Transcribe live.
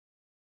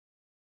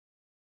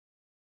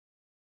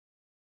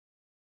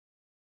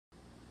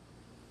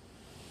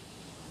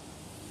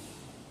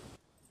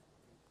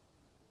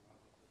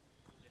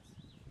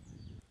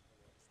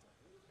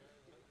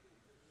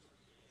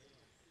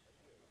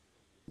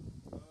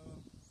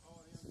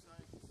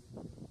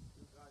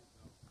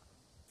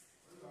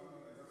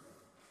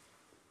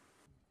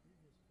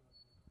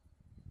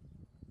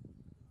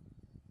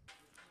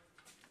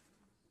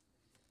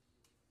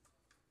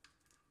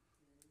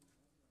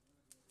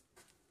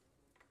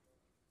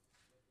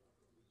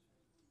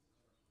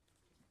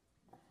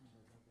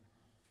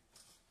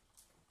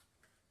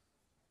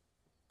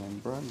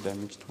Number,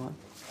 damaged one.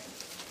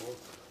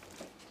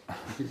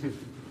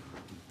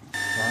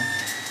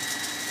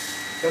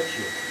 That's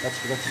you.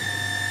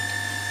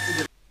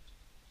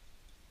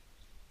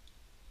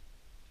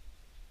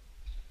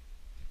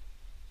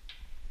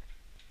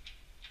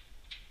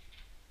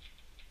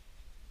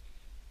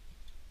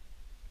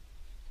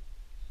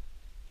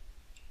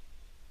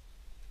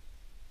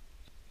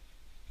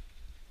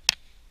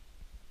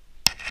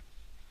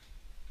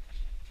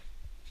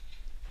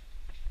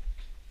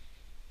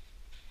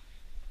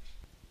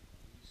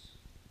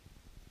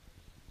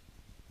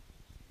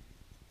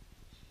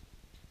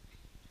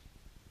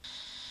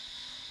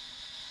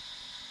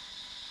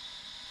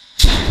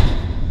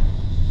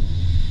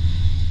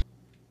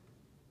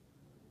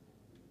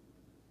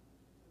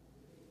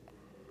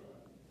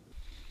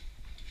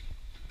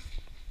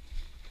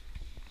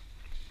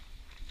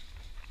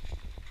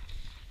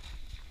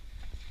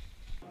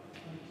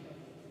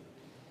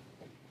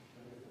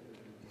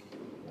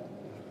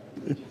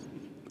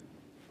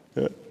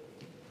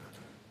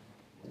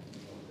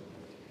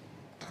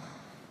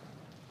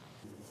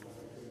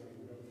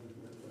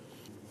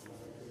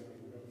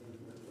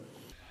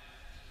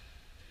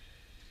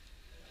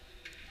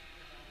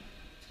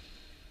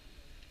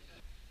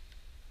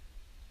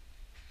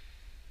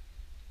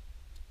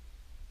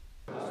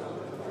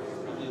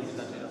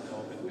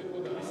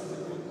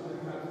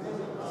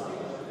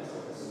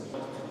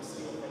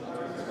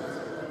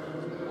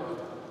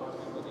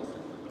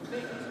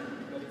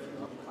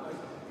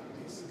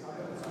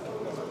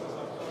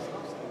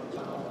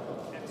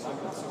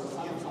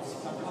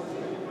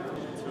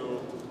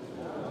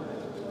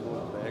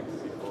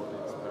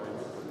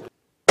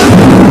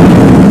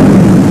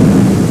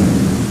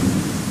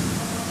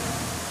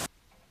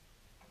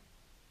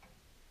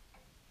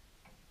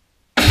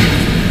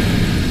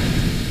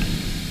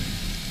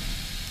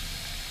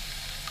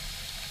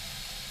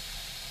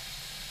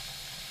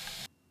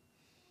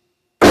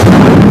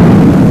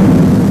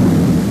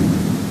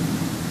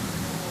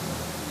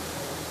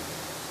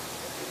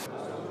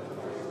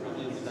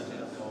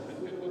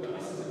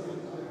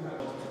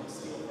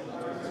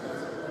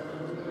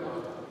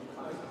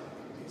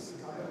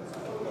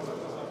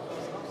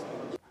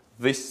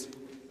 This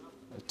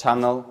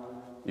tunnel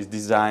is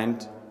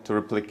designed to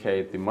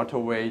replicate the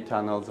motorway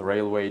tunnels,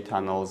 railway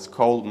tunnels,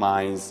 coal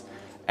mines,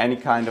 any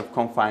kind of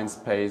confined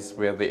space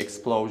where the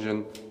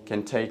explosion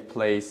can take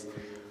place,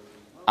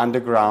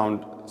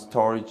 underground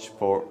storage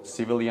for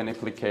civilian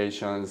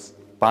applications,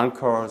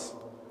 bunkers,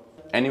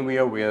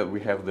 anywhere where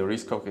we have the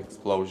risk of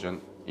explosion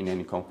in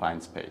any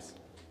confined space.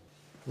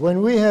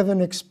 When we have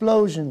an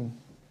explosion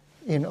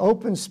in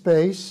open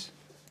space,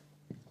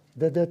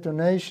 the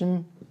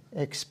detonation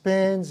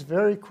expands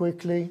very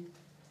quickly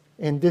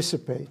and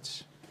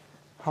dissipates.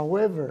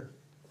 However,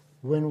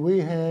 when we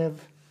have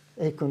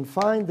a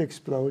confined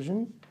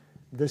explosion,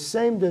 the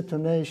same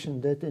detonation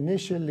that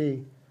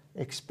initially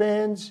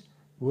expands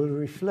will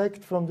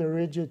reflect from the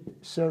rigid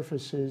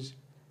surfaces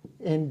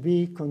and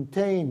be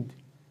contained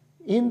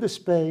in the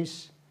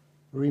space,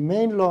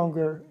 remain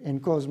longer,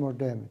 and cause more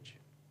damage.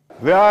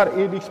 We are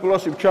in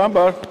explosive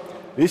chamber.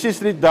 This is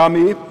the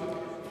dummy.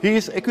 He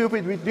is equipped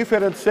with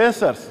different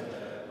sensors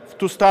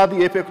to study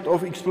the effect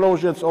of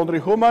explosions on the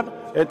human,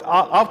 and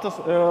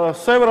after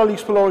several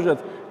explosions,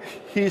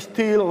 he is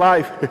still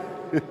alive.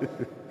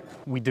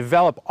 We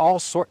develop all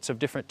sorts of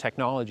different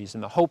technologies in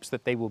the hopes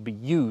that they will be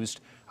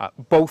used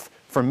both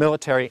for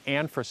military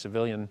and for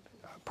civilian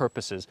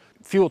purposes.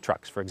 Fuel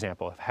trucks, for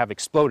example, have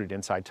exploded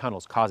inside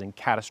tunnels, causing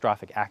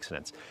catastrophic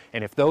accidents.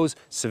 And if those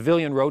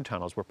civilian road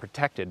tunnels were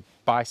protected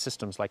by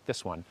systems like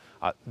this one,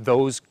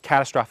 those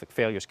catastrophic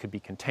failures could be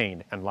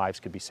contained and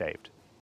lives could be saved.